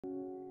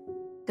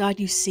God,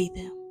 you see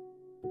them.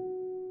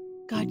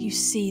 God, you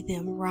see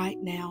them right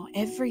now.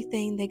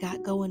 Everything they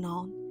got going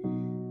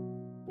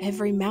on.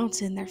 Every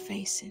mountain they're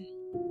facing.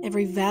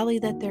 Every valley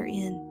that they're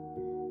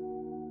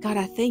in. God,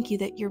 I thank you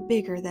that you're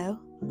bigger, though.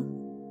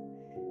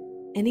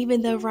 And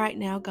even though right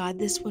now, God,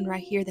 this one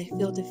right here, they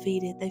feel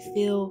defeated. They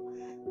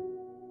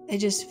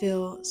just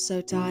feel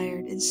so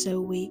tired and so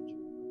weak.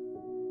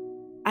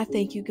 I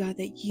thank you, God,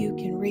 that you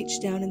can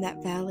reach down in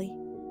that valley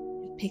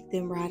and pick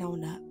them right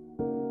on up.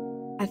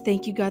 I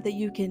thank you, God, that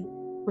you can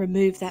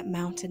remove that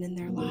mountain in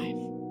their life.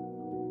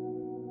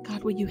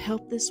 God, will you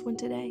help this one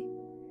today?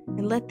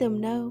 And let them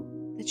know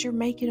that you're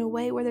making a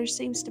way where there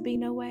seems to be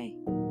no way.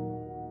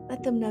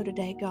 Let them know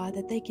today, God,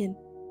 that they can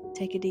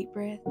take a deep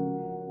breath.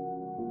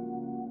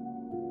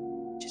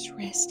 Just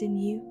rest in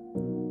you.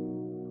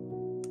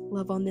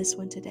 Love on this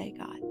one today,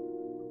 God.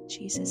 In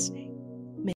Jesus' name.